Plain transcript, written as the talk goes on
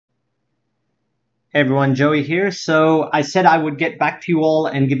Hey everyone, Joey here. So I said I would get back to you all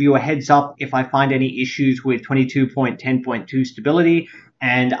and give you a heads up if I find any issues with 22.10.2 stability.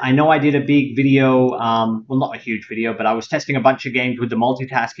 And I know I did a big video, well, not a huge video, but I was testing a bunch of games with the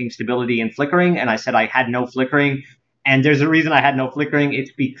multitasking stability and flickering, and I said I had no flickering. And there's a reason I had no flickering.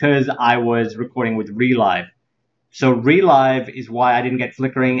 It's because I was recording with ReLive. So ReLive is why I didn't get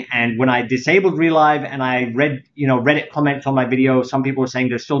flickering. And when I disabled ReLive and I read, Reddit comments on my video, some people were saying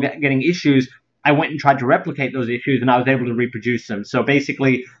they're still getting issues. I went and tried to replicate those issues, and I was able to reproduce them. So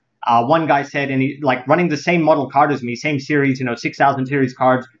basically, one guy said, like running the same model card as me, same series, 6000 series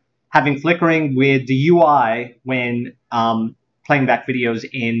cards, having flickering with the UI when playing back videos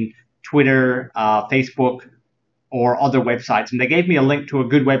in Twitter, Facebook, or other websites. And they gave me a link to a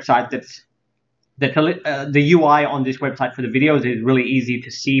good website the UI on this website for the videos is really easy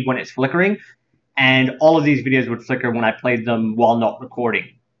to see when it's flickering. And all of these videos would flicker when I played them while not recording.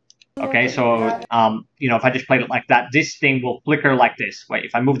 Okay, so, if I just played it like that, this thing will flicker like this. Wait,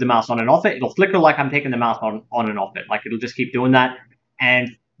 if I move the mouse on and off it, it'll flicker like I'm taking the mouse on and off it. Like, it'll just keep doing that.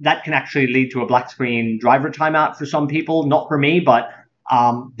 And that can actually lead to a black screen driver timeout for some people. Not for me, but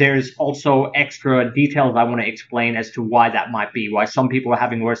there's also extra details I want to explain as to why that might be, why some people are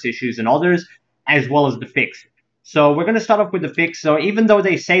having worse issues than others, as well as the fix. So we're going to start off with the fix. So even though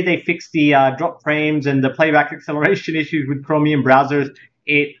they say they fixed the drop frames and the playback acceleration issues with Chromium browsers,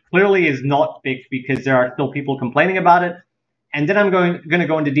 it clearly is not fixed because there are still people complaining about it. And then I'm going to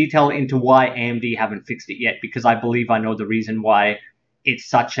go into detail into why AMD haven't fixed it yet, because I believe I know the reason why it's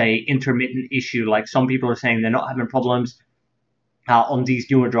such a intermittent issue. Like, some people are saying they're not having problems on these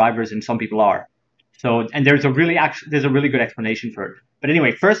newer drivers, and some people are. So, and there's a really good explanation for it. But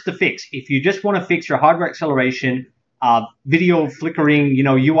anyway, first the fix. If you just want to fix your hardware acceleration, video flickering,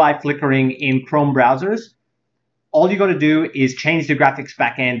 UI flickering in Chrome browsers, all you got to do is change the graphics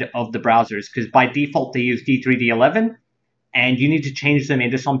backend of the browsers, because by default they use D3D11, and you need to change them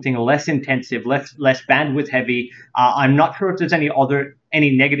into something less intensive, less bandwidth heavy. I'm not sure if there's any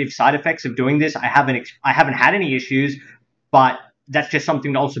negative side effects of doing this. I haven't had any issues, but that's just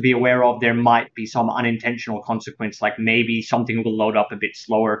something to also be aware of. There might be some unintentional consequence, like maybe something will load up a bit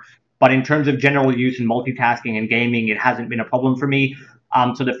slower. But in terms of general use and multitasking and gaming, it hasn't been a problem for me.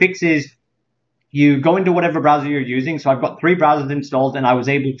 So the fix is, you go into whatever browser you're using. So I've got 3 browsers installed, and I was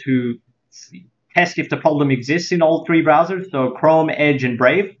able to test if the problem exists in all 3 browsers. So Chrome, Edge, and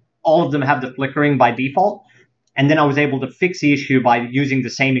Brave, all of them have the flickering by default. And then I was able to fix the issue by using the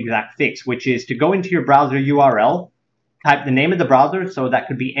same exact fix, which is to go into your browser URL, type the name of the browser. So that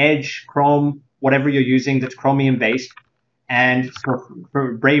could be Edge, Chrome, whatever you're using that's Chromium based. And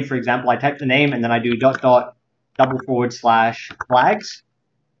for Brave, for example, I type the name, and then I do //flags.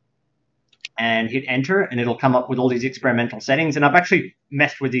 And hit enter, and it'll come up with all these experimental settings. And I've actually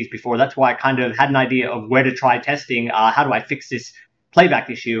messed with these before. That's why I kind of had an idea of where to try testing. How do I fix this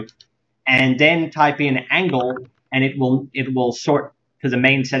playback issue? And then type in angle, and it will sort to the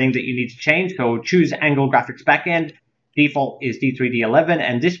main setting that you need to change. So choose angle graphics backend. Default is D3D11,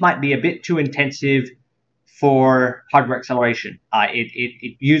 and this might be a bit too intensive for hardware acceleration.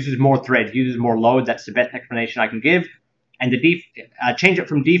 It uses more threads, uses more load. That's the best explanation I can give. And change it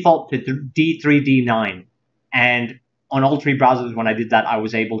from default to D3D9. And on all 3 browsers, when I did that, I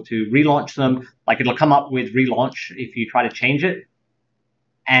was able to relaunch them. Like, it'll come up with relaunch if you try to change it.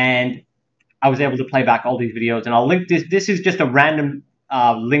 And I was able to play back all these videos. And I'll link this. This is just a random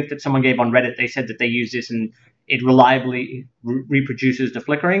link that someone gave on Reddit. They said that they use this, and it reliably reproduces the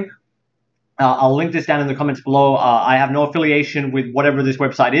flickering. I'll link this down in the comments below. I have no affiliation with whatever this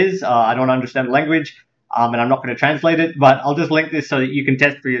website is. I don't understand the language. And I'm not going to translate it, but I'll just link this so that you can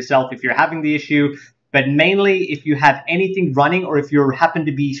test for yourself if you're having the issue. But mainly, if you have anything running, or if you happen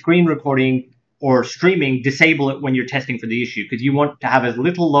to be screen recording or streaming, disable it when you're testing for the issue, because you want to have as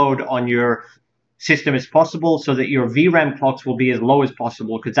little load on your system as possible so that your VRAM clocks will be as low as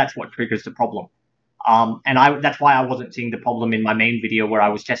possible, because that's what triggers the problem. And that's why I wasn't seeing the problem in my main video where I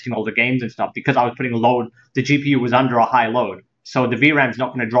was testing all the games and stuff, because I was putting a load. The GPU was under a high load. So the VRAM's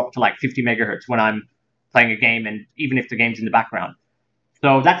not going to drop to like 50 megahertz when I'm playing a game, and even if the game's in the background.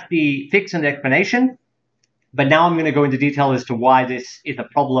 So that's the fix and the explanation. But now I'm going to go into detail as to why this is a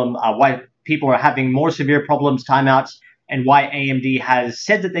problem, why people are having more severe problems, timeouts, and why AMD has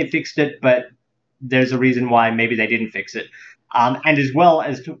said that they fixed it, but there's a reason why maybe they didn't fix it. And as well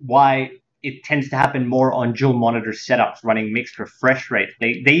as to why it tends to happen more on dual monitor setups running mixed refresh rates.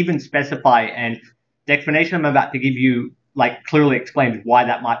 They even specify, and the explanation I'm about to give you clearly explains why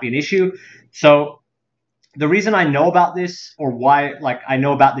that might be an issue. So the reason I know about this, or why I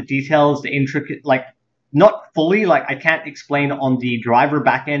know about the details, the intricate not fully, like I can't explain on the driver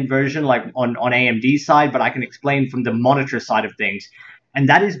backend version, like on AMD's side, but I can explain from the monitor side of things. And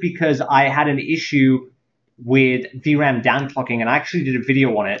that is because I had an issue with VRAM downclocking, and I actually did a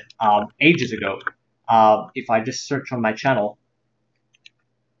video on it ages ago. If I just search on my channel,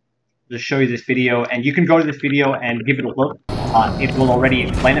 just show you this video, and you can go to this video and give it a look. It will already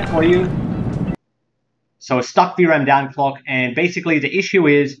explain it for you. So stuck VRAM downclock, and basically the issue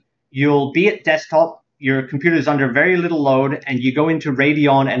is you'll be at desktop, your computer is under very little load, and you go into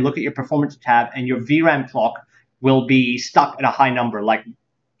Radeon and look at your performance tab, and your VRAM clock will be stuck at a high number, like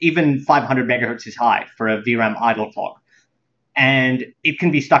even 500 megahertz is high for a VRAM idle clock. And it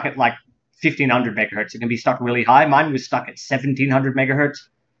can be stuck at like 1500 megahertz. It can be stuck really high. Mine was stuck at 1700 megahertz.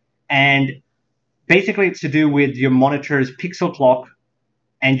 And basically it's to do with your monitor's pixel clock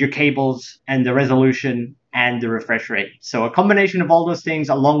and your cables and the resolution and the refresh rate. So a combination of all those things,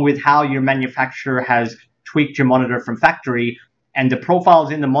 along with how your manufacturer has tweaked your monitor from factory and the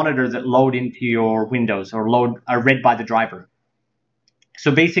profiles in the monitor that load into your Windows or are read by the driver. So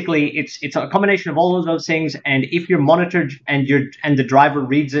basically it's a combination of all of those things. And if your monitor and the driver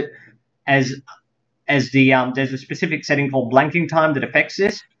reads it as the there's a specific setting called blanking time that affects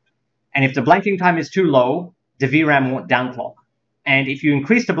this. And if the blanking time is too low, the VRAM won't downclock. And if you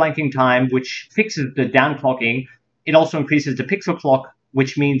increase the blanking time, which fixes the downclocking, it also increases the pixel clock,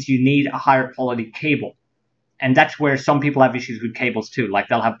 which means you need a higher quality cable. And that's where some people have issues with cables too. Like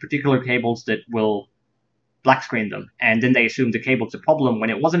they'll have particular cables that will black screen them, and then they assume the cable's a problem when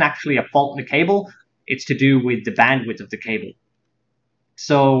it wasn't actually a fault in the cable. It's to do with the bandwidth of the cable.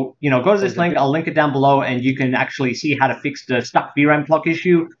 So, go to this link. I'll link it down below, and you can actually see how to fix the stuck VRAM clock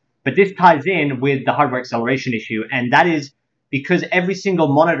issue. But this ties in with the hardware acceleration issue, and that is because every single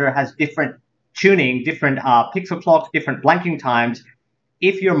monitor has different tuning, different pixel clocks, different blanking times.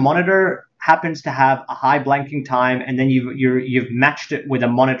 If your monitor happens to have a high blanking time, and then you've matched it with a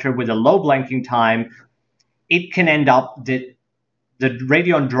monitor with a low blanking time, it can end up that the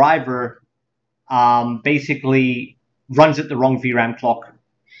Radeon driver basically runs at the wrong VRAM clock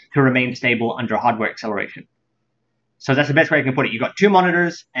to remain stable under hardware acceleration. So that's the best way I can put it. You've got two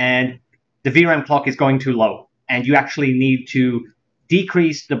monitors, and the VRAM clock is going too low, and you actually need to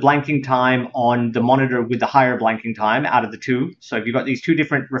decrease the blanking time on the monitor with the higher blanking time out of the two. So if you've got these two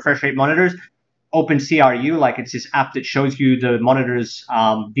different refresh rate monitors, open CRU, like it's this app that shows you the monitor's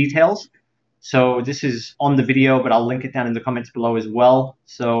details. So this is on the video, but I'll link it down in the comments below as well.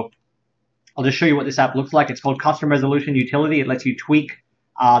 So I'll just show you what this app looks like. It's called Custom Resolution Utility. It lets you tweak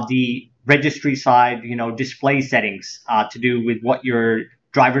the registry side, display settings to do with what your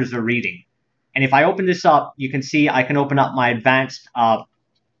drivers are reading. And if I open this up, you can see I can open up my advanced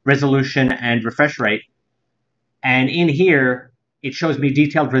resolution and refresh rate. And in here, it shows me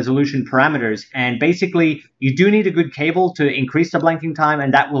detailed resolution parameters. And basically, you do need a good cable to increase the blanking time,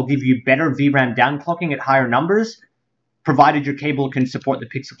 and that will give you better VRAM downclocking at higher numbers, provided your cable can support the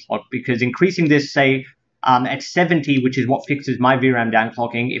pixel clock. Because increasing this, say, at 70, which is what fixes my VRAM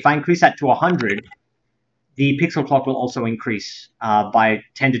downclocking, if I increase that to 100, the pixel clock will also increase by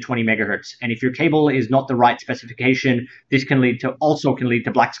 10 to 20 megahertz. And if your cable is not the right specification, this can lead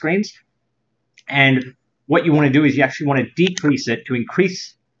to black screens. And what you want to do is you actually want to decrease it to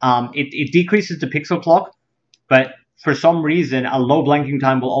increase, it decreases the pixel clock, but for some reason, a low blanking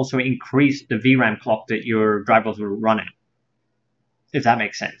time will also increase the VRAM clock that your drivers will run in, if that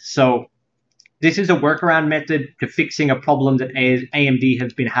makes sense. So this is a workaround method to fixing a problem that AMD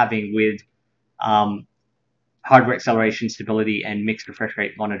has been having with hardware acceleration, stability, and mixed refresh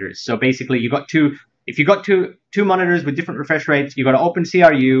rate monitors. So basically, if you've got two monitors with different refresh rates, you've got to open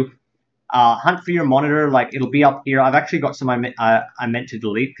CRU, hunt for your monitor, like it'll be up here. I've actually got some I meant to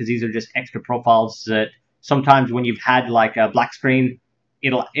delete because these are just extra profiles that sometimes when you've had like a black screen,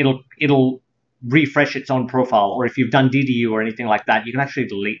 it'll refresh its own profile. Or if you've done DDU or anything like that, you can actually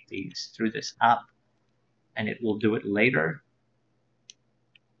delete these through this app, and it will do it later.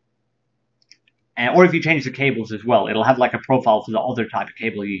 Or if you change the cables as well, it'll have like a profile for the other type of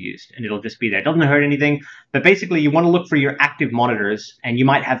cable you used, and it'll just be there. It doesn't hurt anything, but basically you want to look for your active monitors, and you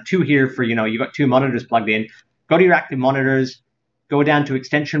might have two here for, you've got two monitors plugged in. Go to your active monitors, go down to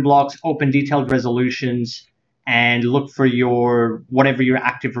extension blocks, open detailed resolutions, and look for whatever your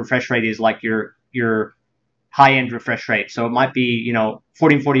active refresh rate is, like your high-end refresh rate. So it might be,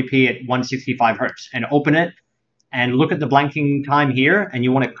 1440p at 165 hertz, and open it, and look at the blanking time here, and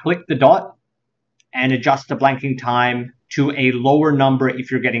you want to click the dot, and adjust the blanking time to a lower number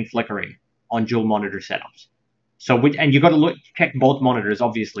if you're getting flickering on dual monitor setups. So, and you got to check both monitors,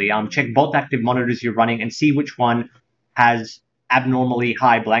 obviously. Check both active monitors you're running and see which one has abnormally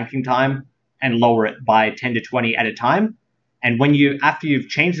high blanking time, and lower it by 10 to 20 at a time. And when after you've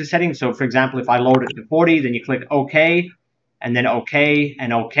changed the settings, so for example, if I load it to 40, then you click OK, and then OK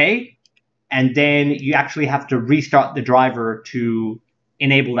and OK, and then you actually have to restart the driver to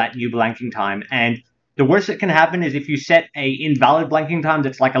enable that new blanking time. And the worst that can happen is if you set a invalid blanking time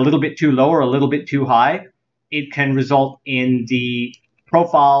that's like a little bit too low or a little bit too high, it can result in the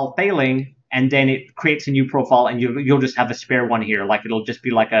profile failing, and then it creates a new profile, and you'll just have a spare one here. Like it'll just be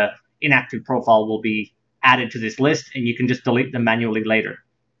like a inactive profile will be added to this list, and you can just delete them manually later.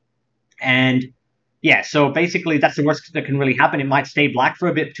 And yeah, so basically that's the worst that can really happen. It might stay black for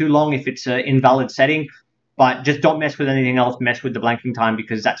a bit too long if it's an invalid setting, but just don't mess with anything else. Mess with the blanking time,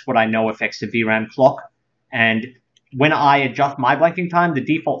 because that's what I know affects the VRAM clock. And when I adjust my blanking time, the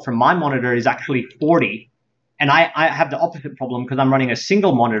default from my monitor is actually 40. And I have the opposite problem because I'm running a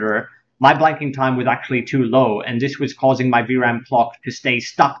single monitor. My blanking time was actually too low, and this was causing my VRAM clock to stay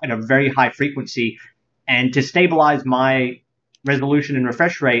stuck at a very high frequency. And to stabilize my resolution and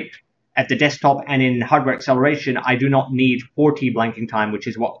refresh rate at the desktop and in hardware acceleration, I do not need 40 blanking time, which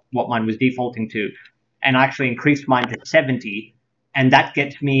is what mine was defaulting to. And I actually increased mine to 70, and that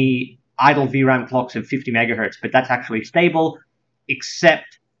gets me idle VRAM clocks of 50 megahertz, but that's actually stable,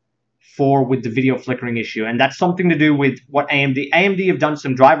 except for with the video flickering issue. And that's something to do with what AMD have done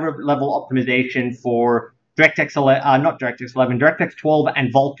some driver level optimization for DirectX 11, not DirectX 11, DirectX 12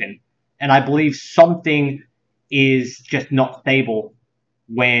 and Vulkan. And I believe something is just not stable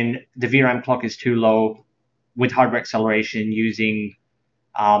when the VRAM clock is too low with hardware acceleration using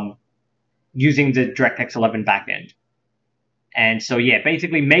the DirectX 11 backend. And so, yeah,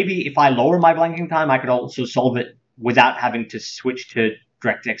 basically, maybe if I lower my blanking time, I could also solve it without having to switch to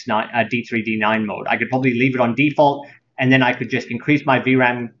DirectX D3D9 mode. I could probably leave it on default, and then I could just increase my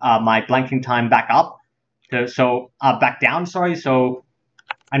VRAM, my blanking time back up, back down, sorry. So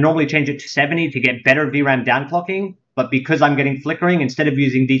I normally change it to 70 to get better VRAM downclocking, but because I'm getting flickering, instead of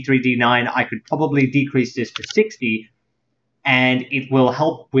using D3D9, I could probably decrease this to 60, and it will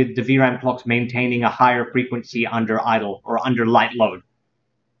help with the VRAM clocks maintaining a higher frequency under idle or under light load.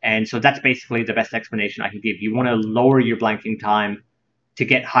 And so that's basically the best explanation I can give. You want to lower your blanking time to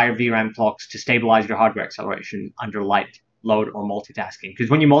get higher VRAM clocks to stabilize your hardware acceleration under light load or multitasking. Because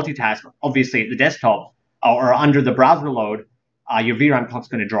when you multitask, obviously at the desktop or under the browser load, your VRAM clock's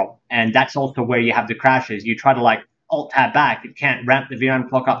going to drop. And that's also where you have the crashes. You try to like Alt-Tab back, it can't ramp the VRAM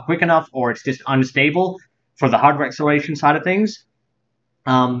clock up quick enough, or it's just unstable for the hardware acceleration side of things.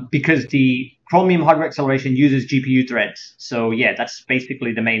 Because the Chromium hardware acceleration uses GPU threads. So yeah, that's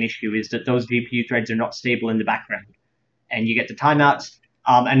basically the main issue, is that those GPU threads are not stable in the background. And you get the timeouts.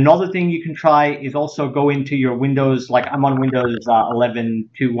 Another thing you can try is also go into your Windows, like I'm on Windows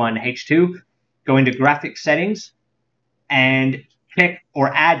 11.2.1H2, go into graphics settings and check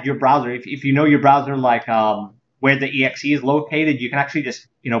or add your browser. If you know your browser, like where the exe is located, you can actually just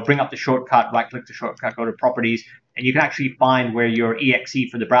bring up the shortcut, right-click the shortcut, go to properties, and you can actually find where your exe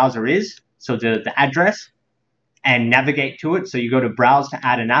for the browser is, so the address, and navigate to it. So you go to browse to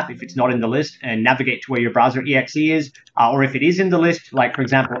add an app if it's not in the list, and navigate to where your browser exe is, or if it is in the list, like for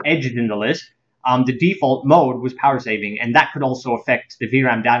example Edge is in the list, the default mode was power saving, and that could also affect the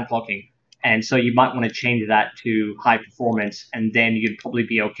VRAM downclocking. And so you might want to change that to high performance, and then you'd probably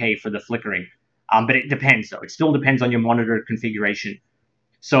be okay for the flickering. But it depends, though. It still depends on your monitor configuration.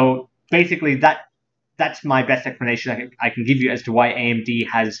 So basically, that's my best explanation I can give you as to why AMD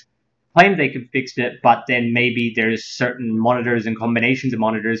has claimed they could fix it, but then maybe there's certain monitors and combinations of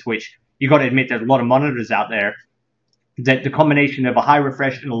monitors, which you got to admit there's a lot of monitors out there, that the combination of a high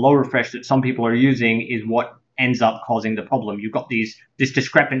refresh and a low refresh that some people are using is what ends up causing the problem. You've got this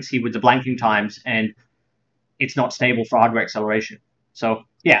discrepancy with the blanking times, and it's not stable for hardware acceleration. So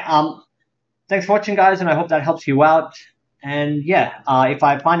yeah, thanks for watching, guys, and I hope that helps you out. And yeah, if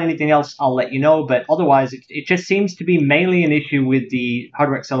I find anything else, I'll let you know. But otherwise, it just seems to be mainly an issue with the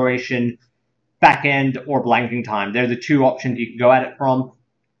hardware acceleration, backend, or blanking time. They're the two options you can go at it from.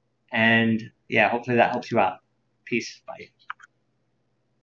 And yeah, hopefully that helps you out. Peace. Bye.